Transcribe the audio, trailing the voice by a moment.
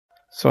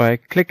So I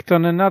clicked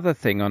on another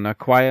thing on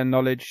acquire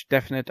knowledge,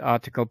 definite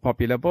article,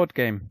 popular board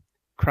game.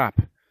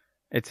 Crap.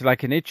 It's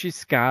like an itchy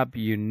scab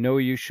you know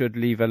you should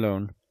leave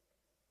alone.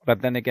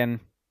 But then again...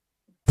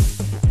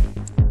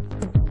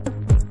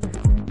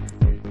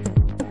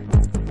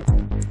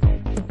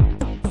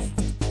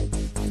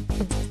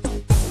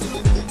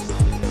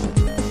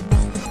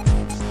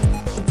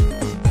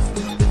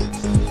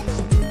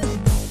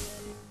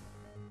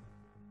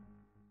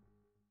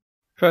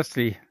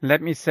 Firstly,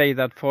 let me say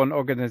that for an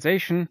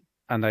organization,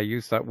 and I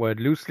use that word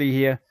loosely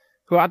here,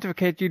 who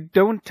advocate you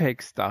don't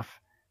take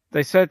stuff,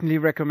 they certainly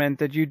recommend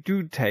that you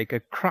do take a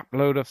crap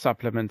load of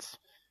supplements.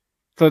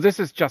 So this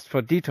is just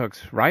for detox,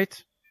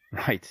 right?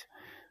 Right.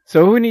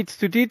 So who needs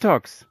to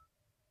detox?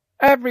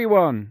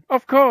 Everyone,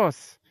 of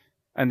course!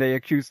 And they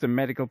accuse the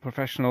medical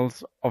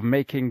professionals of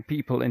making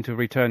people into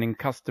returning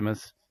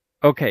customers.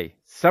 Okay,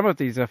 some of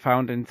these are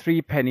found in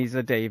 3 pennies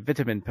a day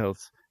vitamin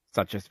pills,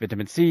 such as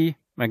vitamin C,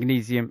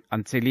 magnesium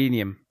and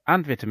selenium,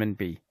 and vitamin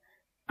B.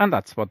 And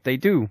that's what they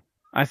do.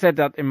 I said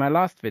that in my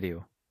last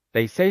video.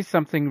 They say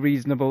something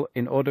reasonable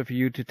in order for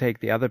you to take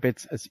the other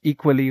bits as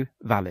equally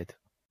valid.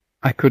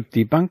 I could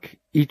debunk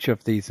each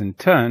of these in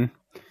turn,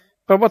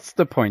 but what's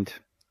the point?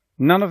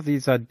 None of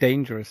these are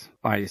dangerous,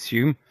 I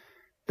assume.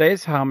 There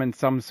is harm in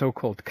some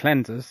so-called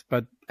cleansers,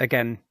 but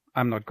again,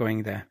 I'm not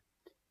going there.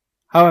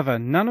 However,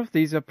 none of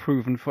these are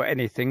proven for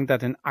anything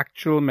that an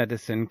actual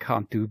medicine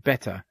can't do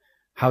better.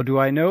 How do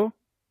I know?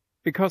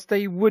 Because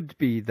they would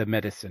be the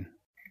medicine.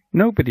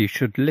 Nobody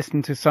should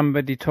listen to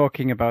somebody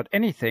talking about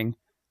anything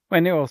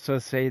when they also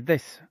say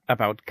this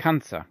about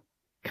cancer.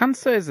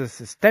 Cancer is a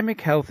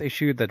systemic health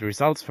issue that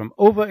results from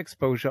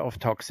overexposure of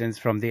toxins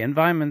from the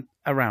environment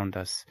around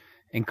us,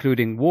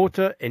 including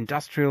water,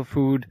 industrial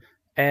food,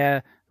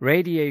 air,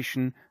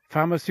 radiation,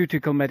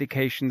 pharmaceutical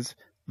medications,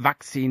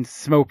 vaccines,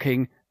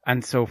 smoking,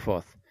 and so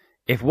forth.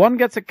 If one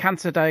gets a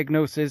cancer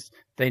diagnosis,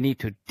 they need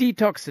to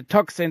detox the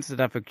toxins that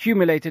have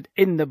accumulated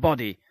in the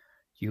body.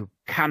 You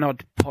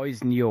cannot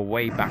poison your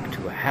way back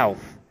to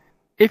health.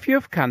 If you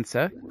have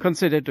cancer,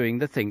 consider doing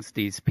the things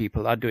these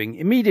people are doing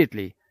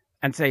immediately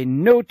and say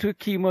no to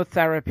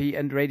chemotherapy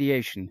and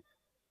radiation.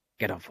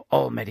 Get off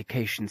all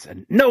medications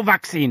and no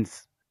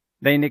vaccines!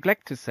 They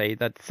neglect to say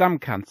that some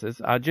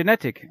cancers are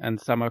genetic and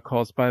some are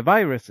caused by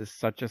viruses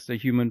such as the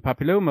human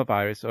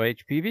papillomavirus or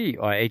HPV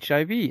or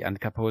HIV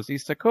and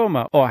Kaposi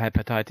sarcoma or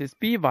hepatitis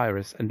B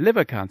virus and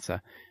liver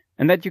cancer,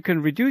 and that you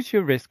can reduce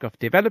your risk of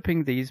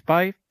developing these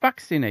by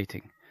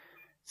vaccinating.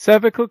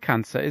 Cervical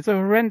cancer is a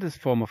horrendous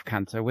form of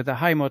cancer with a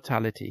high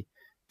mortality.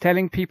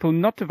 Telling people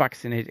not to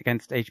vaccinate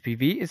against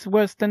HPV is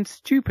worse than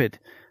stupid,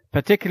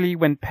 particularly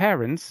when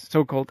parents,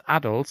 so-called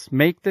adults,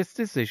 make this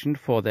decision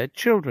for their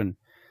children.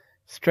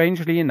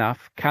 Strangely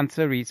enough,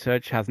 cancer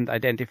research hasn't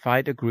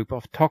identified a group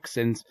of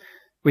toxins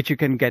which you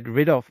can get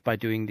rid of by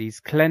doing these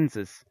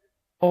cleanses.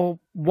 Or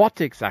what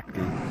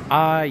exactly?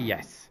 Ah,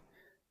 yes.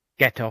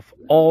 Get off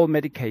all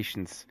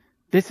medications.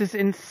 This is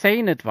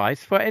insane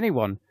advice for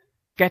anyone.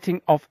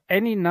 Getting off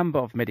any number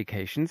of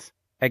medications,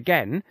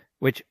 again,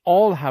 which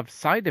all have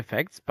side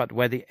effects, but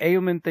where the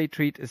ailment they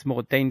treat is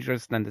more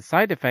dangerous than the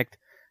side effect,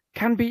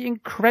 can be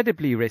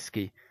incredibly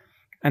risky.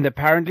 And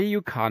apparently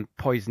you can't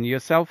poison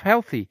yourself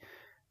healthy.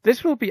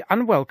 This will be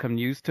unwelcome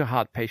news to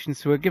heart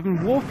patients who are given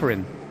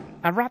warfarin,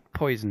 a rat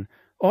poison,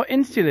 or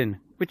insulin,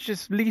 which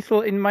is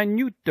lethal in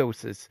minute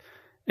doses.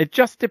 It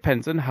just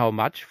depends on how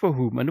much, for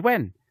whom and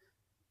when.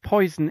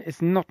 Poison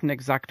is not an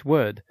exact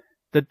word.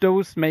 The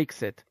dose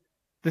makes it.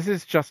 This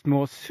is just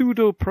more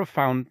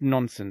pseudo-profound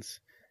nonsense.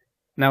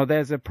 Now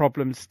there's a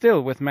problem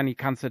still with many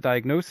cancer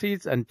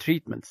diagnoses and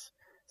treatments.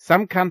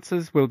 Some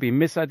cancers will be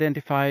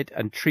misidentified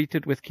and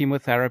treated with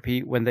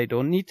chemotherapy when they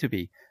don't need to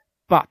be.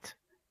 But,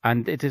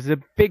 and it is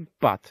a big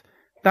but,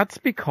 that's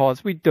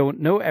because we don't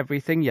know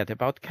everything yet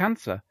about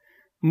cancer.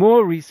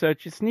 More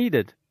research is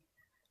needed.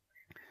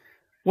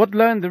 What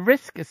Learn the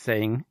Risk is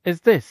saying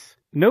is this: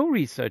 no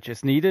research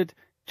is needed,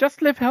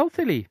 just live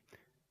healthily.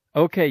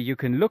 Okay, you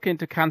can look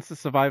into cancer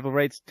survival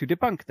rates to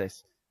debunk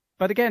this.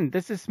 But again,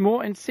 this is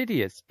more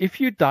insidious.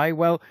 If you die,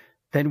 well,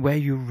 then were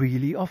you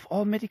really off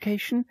all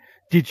medication?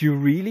 Did you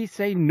really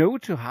say no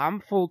to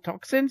harmful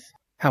toxins?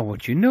 How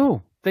would you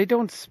know? They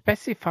don't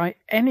specify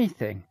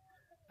anything.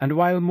 And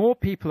while more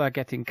people are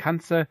getting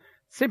cancer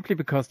simply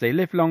because they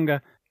live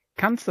longer,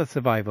 cancer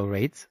survival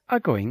rates are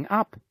going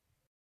up.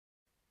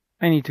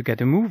 I need to get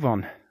a move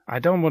on. I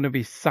don't want to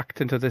be sucked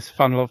into this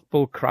funnel of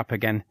bullcrap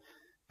again.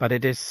 But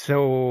it is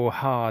so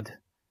hard.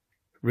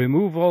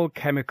 Remove all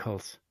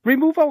chemicals.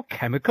 Remove all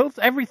chemicals?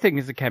 Everything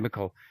is a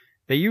chemical.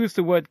 They use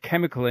the word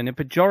chemical in a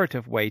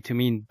pejorative way to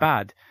mean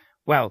bad.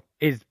 Well,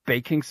 is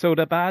baking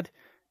soda bad?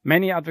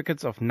 Many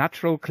advocates of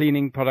natural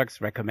cleaning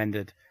products recommend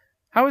it.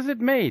 How is it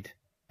made?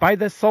 By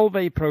the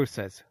Solvay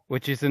process,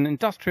 which is an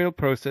industrial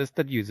process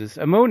that uses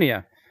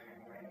ammonia.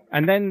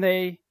 And then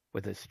they,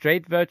 with a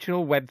straight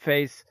virtual web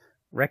face,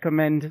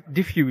 recommend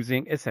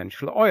diffusing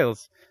essential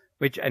oils,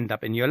 which end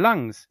up in your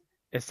lungs.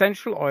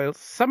 Essential oils,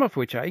 some of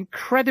which are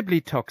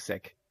incredibly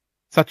toxic,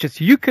 such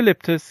as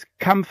eucalyptus,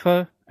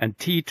 camphor, and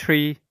tea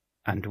tree,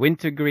 and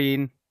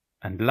wintergreen,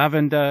 and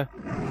lavender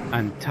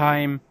and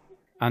thyme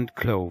and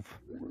clove.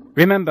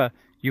 Remember,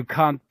 you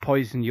can't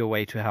poison your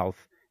way to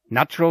health.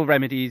 Natural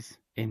remedies,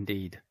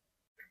 indeed.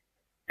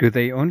 Do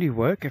they only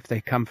work if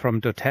they come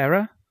from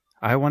doTERRA?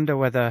 I wonder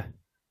whether...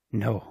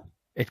 No,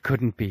 it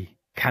couldn't be.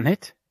 Can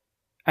it?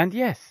 And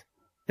yes,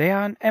 they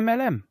are an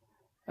MLM,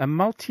 a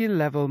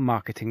multi-level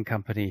marketing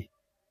company,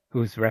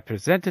 whose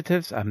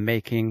representatives are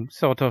making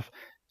sort of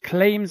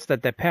claims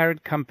that their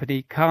parent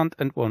company can't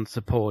and won't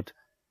support.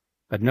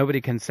 But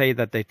nobody can say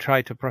that they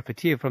try to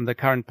profiteer from the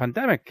current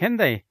pandemic, can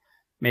they?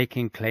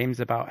 Making claims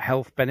about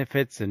health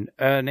benefits and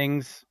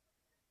earnings.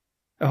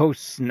 Oh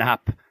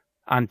snap!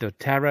 And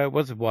doTERRA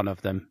was one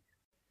of them.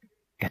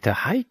 Get a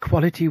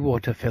high-quality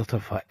water filter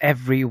for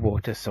every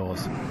water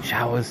source,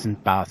 showers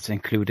and baths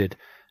included,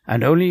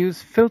 and only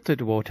use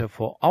filtered water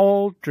for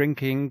all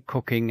drinking,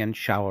 cooking and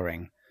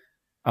showering.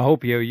 I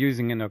hope you're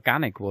using an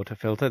organic water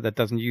filter that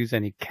doesn't use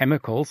any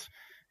chemicals.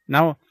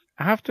 Now,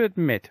 I have to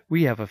admit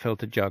we have a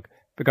filter jug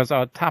because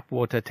our tap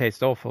water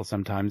tastes awful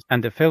sometimes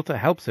and the filter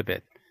helps a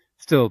bit.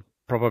 Still,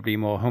 probably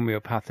more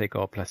homeopathic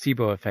or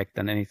placebo effect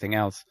than anything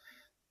else.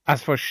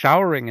 As for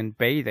showering and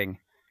bathing,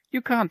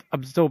 you can't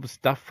absorb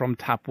stuff from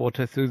tap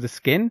water through the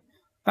skin.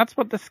 That's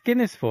what the skin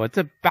is for. It's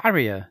a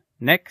barrier.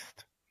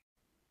 Next.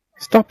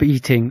 Stop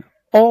eating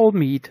all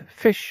meat,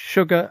 fish,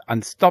 sugar,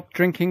 and stop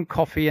drinking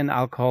coffee and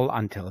alcohol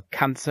until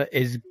cancer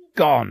is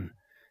gone.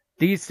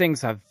 These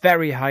things have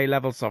very high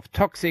levels of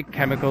toxic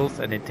chemicals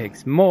and it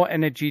takes more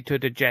energy to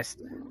digest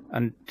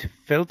and to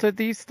filter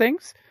these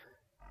things.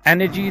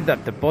 Energy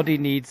that the body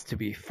needs to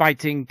be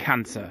fighting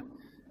cancer.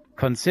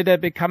 Consider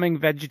becoming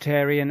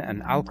vegetarian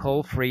and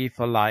alcohol-free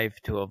for life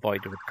to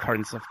avoid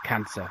recurrence of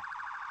cancer.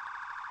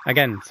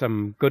 Again,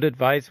 some good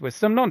advice with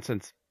some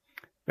nonsense.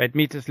 Red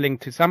meat is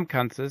linked to some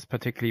cancers,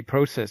 particularly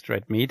processed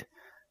red meat.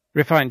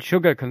 Refined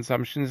sugar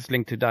consumption is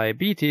linked to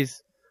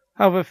diabetes.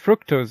 However,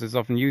 fructose is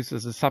often used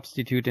as a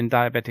substitute in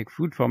diabetic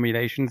food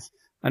formulations,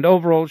 and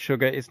overall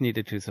sugar is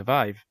needed to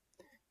survive.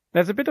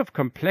 There's a bit of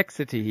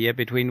complexity here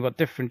between what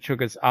different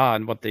sugars are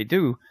and what they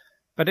do,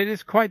 but it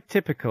is quite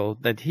typical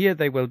that here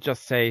they will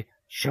just say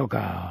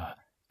sugar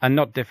and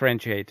not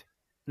differentiate.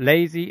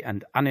 Lazy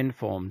and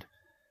uninformed.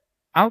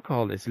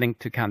 Alcohol is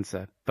linked to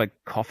cancer, but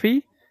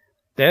coffee?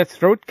 There's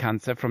throat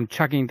cancer from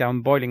chugging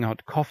down boiling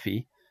hot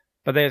coffee,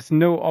 but there's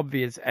no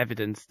obvious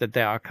evidence that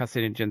there are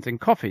carcinogens in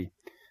coffee.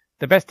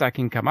 The best I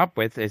can come up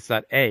with is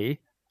that A.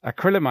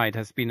 Acrylamide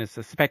has been a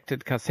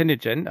suspected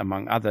carcinogen,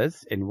 among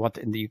others, in what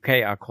in the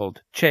UK are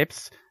called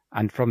chips,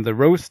 and from the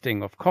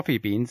roasting of coffee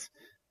beans,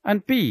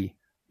 and B.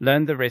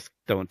 Learn the risk,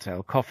 don't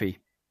sell coffee.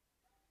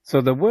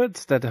 So the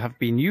words that have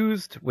been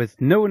used with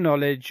no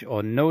knowledge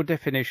or no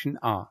definition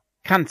are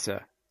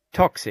cancer,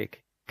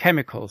 toxic,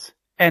 chemicals,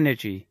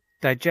 energy,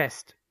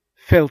 digest,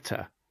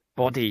 filter,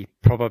 body,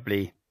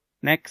 probably.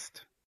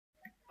 Next.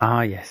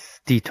 Ah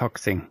yes,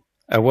 detoxing.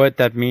 A word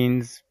that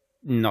means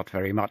not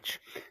very much.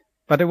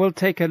 But I will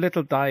take a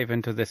little dive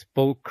into this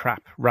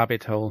bullcrap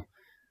rabbit hole.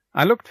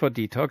 I looked for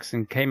detox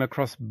and came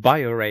across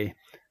BioRay,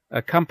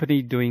 a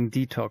company doing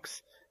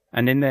detox,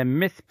 and in their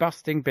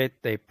myth-busting bit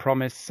they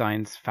promise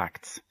science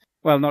facts.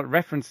 Well, not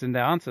referenced in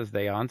their answers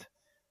they aren't,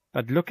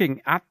 but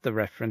looking at the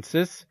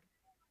references,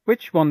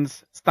 which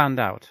ones stand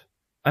out?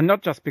 And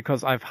not just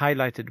because I've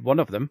highlighted one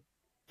of them,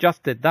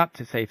 just did that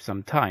to save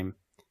some time.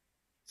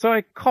 So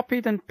I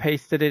copied and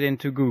pasted it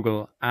into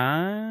Google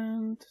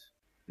and...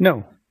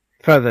 No,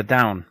 further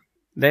down.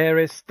 There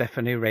is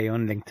Stephanie Ray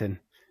on LinkedIn.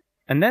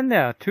 And then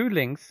there are 2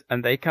 links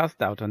and they cast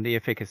doubt on the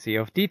efficacy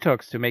of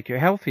detox to make you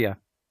healthier.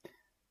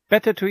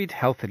 Better to eat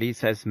healthily,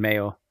 says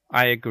Mayo.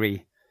 I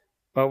agree.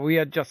 But we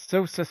are just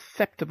so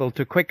susceptible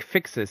to quick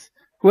fixes.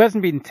 Who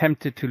hasn't been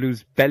tempted to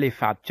lose belly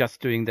fat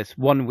just doing this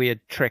one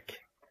weird trick?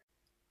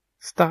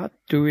 Start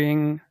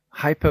doing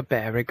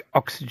hyperbaric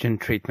oxygen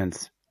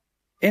treatments.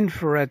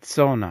 Infrared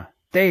sauna,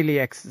 daily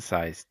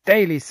exercise,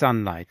 daily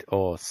sunlight,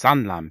 or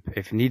sun lamp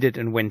if needed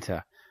in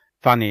winter.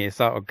 Funny, is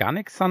that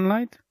organic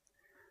sunlight?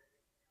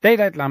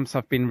 Daylight lamps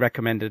have been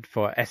recommended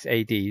for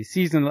SAD,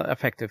 seasonal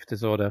affective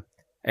disorder.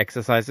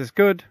 Exercise is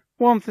good,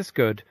 warmth is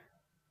good.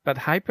 But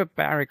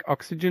hyperbaric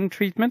oxygen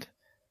treatment?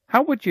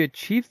 How would you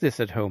achieve this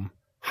at home?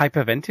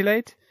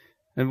 Hyperventilate?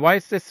 And why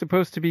is this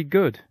supposed to be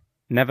good?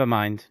 Never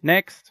mind.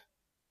 Next.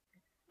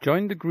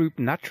 Join the group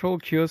Natural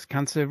Cures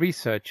Cancer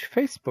Research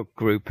Facebook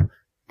group.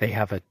 They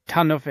have a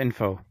ton of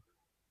info.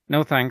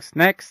 No thanks.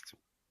 Next.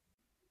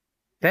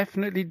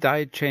 Definitely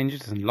diet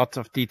changes and lots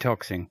of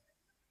detoxing.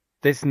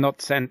 This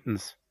not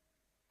sentence.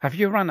 Have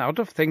you run out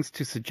of things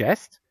to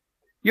suggest?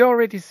 You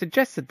already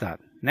suggested that.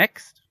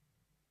 Next.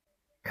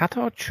 Cut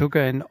out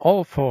sugar in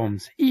all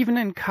forms, even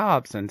in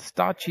carbs and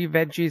starchy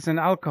veggies and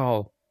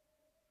alcohol.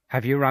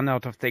 Have you run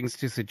out of things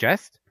to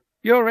suggest?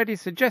 You already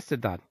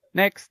suggested that.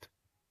 Next.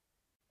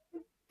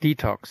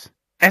 Detox.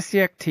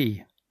 Essiac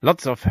tea.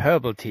 Lots of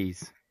herbal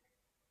teas.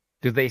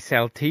 Do they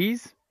sell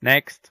teas?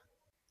 Next.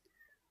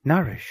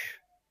 Nourish.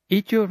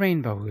 Eat your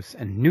rainbows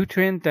and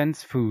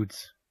nutrient-dense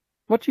foods.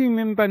 What do you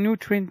mean by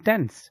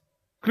nutrient-dense?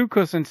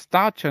 Glucose and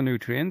starch are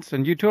nutrients,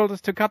 and you told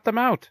us to cut them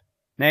out.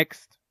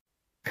 Next.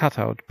 Cut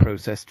out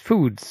processed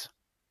foods.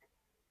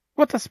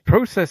 What does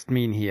processed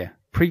mean here?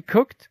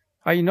 Pre-cooked?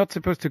 Are you not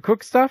supposed to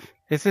cook stuff?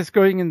 Is this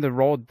going in the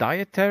raw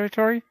diet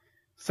territory?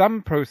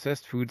 Some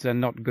processed foods are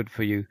not good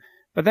for you,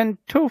 but then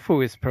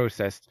tofu is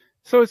processed,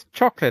 so is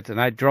chocolate,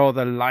 and I draw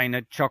the line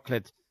at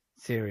chocolate.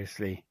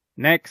 Seriously.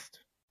 Next.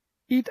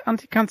 Eat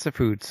anti-cancer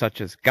foods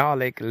such as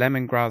garlic,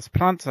 lemongrass,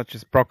 plants such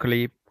as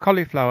broccoli,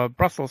 cauliflower,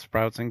 Brussels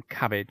sprouts, and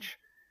cabbage.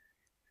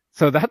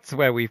 So that's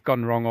where we've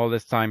gone wrong all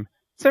this time.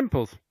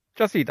 Simple.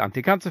 Just eat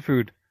anti-cancer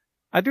food.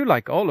 I do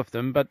like all of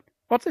them, but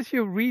what is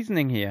your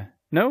reasoning here?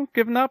 No?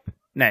 Given up?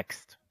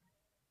 Next.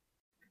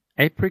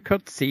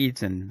 Apricot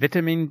seeds and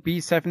vitamin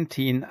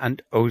B17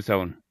 and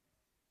ozone.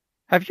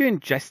 Have you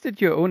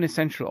ingested your own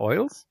essential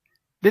oils?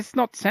 This is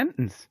not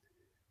sentence.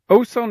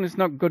 Ozone is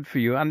not good for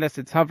you unless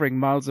it's hovering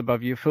miles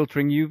above you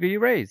filtering UV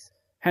rays.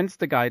 Hence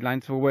the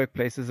guidelines for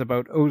workplaces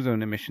about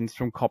ozone emissions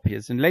from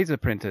copiers and laser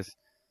printers.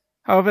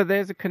 However,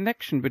 there's a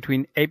connection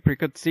between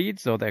apricot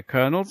seeds or their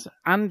kernels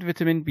and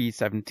vitamin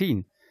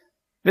B17.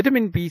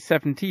 Vitamin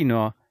B17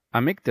 or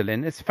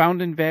amygdalin is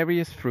found in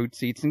various fruit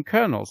seeds and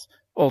kernels,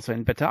 also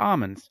in bitter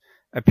almonds.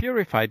 A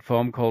purified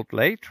form called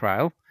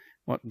Laetrile,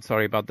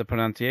 sorry about the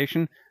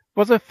pronunciation,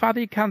 was a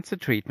fatty cancer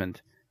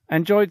treatment,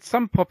 enjoyed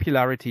some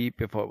popularity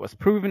before it was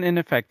proven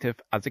ineffective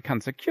as a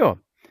cancer cure.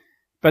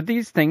 But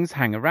these things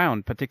hang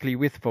around, particularly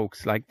with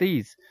folks like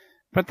these.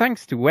 But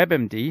thanks to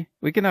WebMD,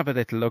 we can have a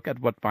little look at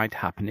what might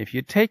happen if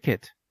you take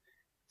it.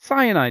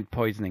 Cyanide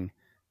poisoning.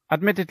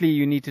 Admittedly,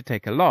 you need to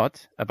take a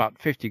lot, about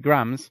 50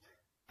 grams,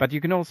 but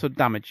you can also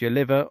damage your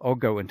liver or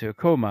go into a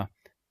coma.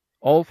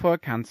 All for a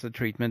cancer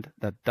treatment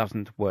that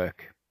doesn't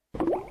work.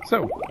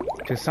 So,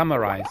 to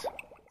summarize,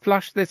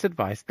 flush this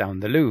advice down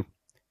the loo.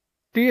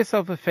 Do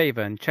yourself a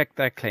favor and check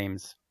their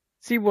claims.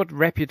 See what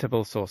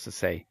reputable sources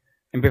say.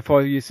 And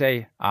before you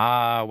say,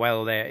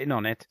 well, they're in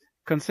on it,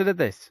 consider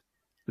this.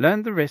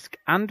 Learn the risk,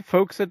 and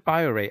folks at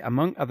BioRay,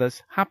 among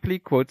others, happily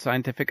quote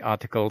scientific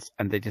articles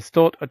and they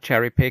distort or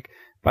cherry-pick,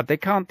 but they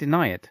can't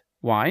deny it.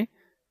 Why?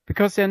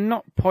 Because they're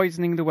not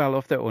poisoning the well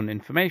of their own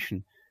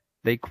information.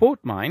 They quote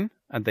mine,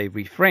 and they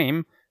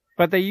reframe,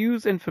 but they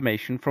use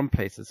information from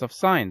places of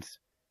science.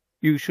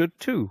 You should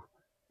too.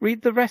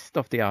 Read the rest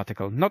of the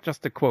article, not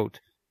just the quote.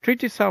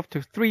 Treat yourself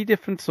to 3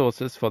 different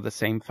sources for the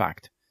same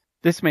fact.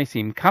 This may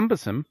seem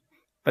cumbersome,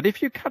 but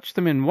if you catch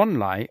them in one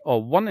lie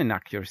or one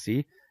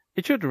inaccuracy,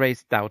 it should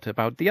raise doubt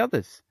about the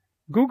others.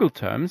 Google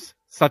terms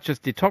such as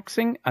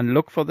detoxing and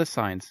look for the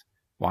science.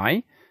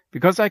 Why?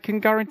 Because I can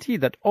guarantee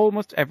that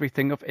almost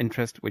everything of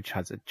interest which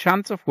has a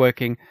chance of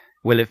working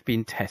will have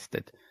been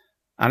tested.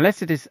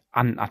 Unless it is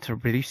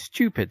unutterably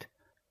stupid.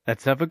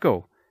 Let's have a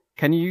go.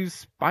 Can you use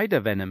spider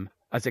venom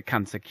as a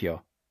cancer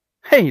cure?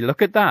 Hey,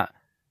 look at that!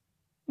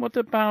 What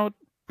about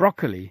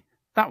broccoli?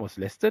 That was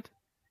listed.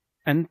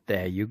 And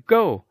there you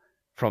go.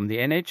 From the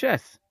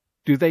NHS.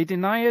 Do they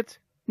deny it?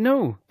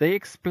 No, they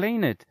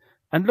explain it.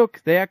 And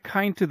look, they are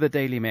kind to the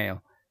Daily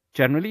Mail.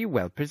 Generally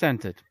well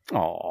presented.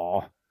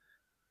 Aww.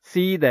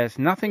 See, there's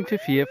nothing to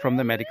fear from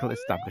the medical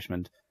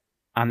establishment.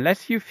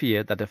 Unless you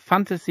fear that a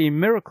fantasy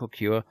miracle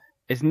cure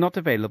is not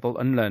available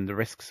on Learn the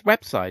Risk's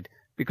website.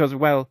 Because,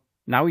 well,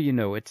 now you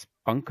know it's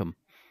bunkum.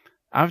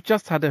 I've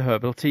just had a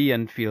herbal tea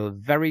and feel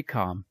very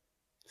calm.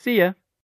 See ya.